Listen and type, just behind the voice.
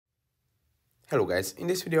Hello guys, in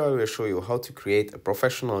this video I will show you how to create a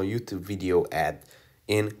professional YouTube video ad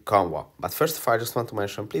in Canva. But first of all, I just want to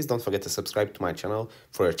mention, please don't forget to subscribe to my channel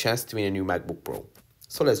for a chance to win a new MacBook Pro.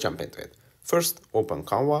 So let's jump into it. First, open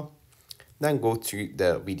Canva, then go to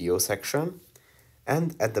the video section,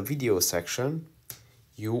 and at the video section,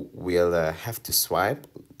 you will have to swipe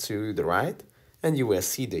to the right, and you will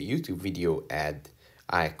see the YouTube video ad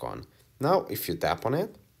icon. Now, if you tap on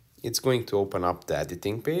it, it's going to open up the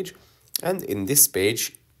editing page, and in this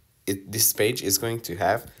page, this page is going to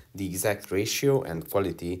have the exact ratio and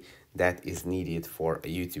quality that is needed for a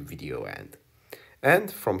YouTube video ad.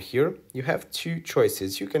 And from here, you have two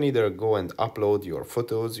choices. You can either go and upload your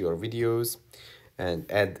photos, your videos, and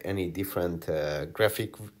add any different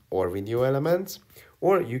graphic or video elements,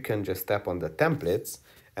 or you can just tap on the templates,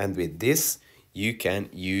 and with this, you can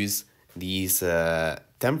use these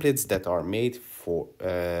templates that are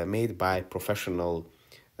made by professional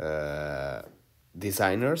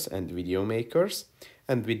designers and video makers,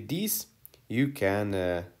 and with these you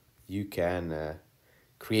can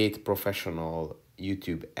create professional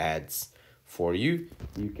YouTube ads for you.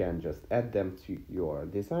 You can just add them to your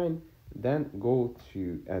design, then go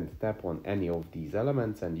to and tap on any of these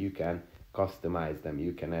elements and you can customize them.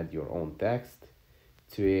 You can add your own text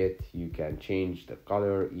to it, you can change the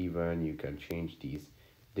color, even you can change these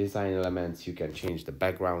design elements, you can change the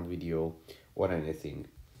background video or anything.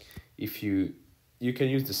 If you can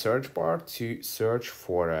use the search bar to search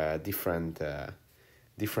for different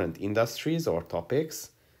industries or topics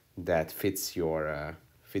that fits your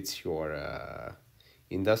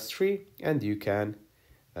industry, and you can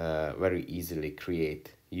very easily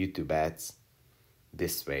create YouTube ads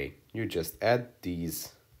this way. You just add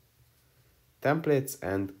these templates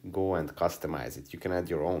and go and customize it. You can add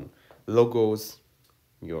your own logos,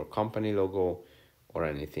 your company logo or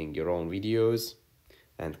anything, your own videos,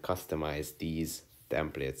 and customize these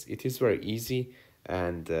templates. It is very easy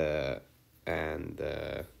and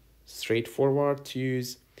straightforward to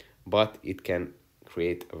use, but it can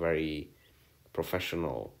create a very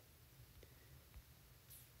professional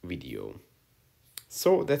video.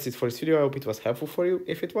 So that's it for this video. I hope it was helpful for you.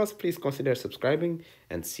 If it was, please consider subscribing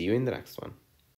and see you in the next one.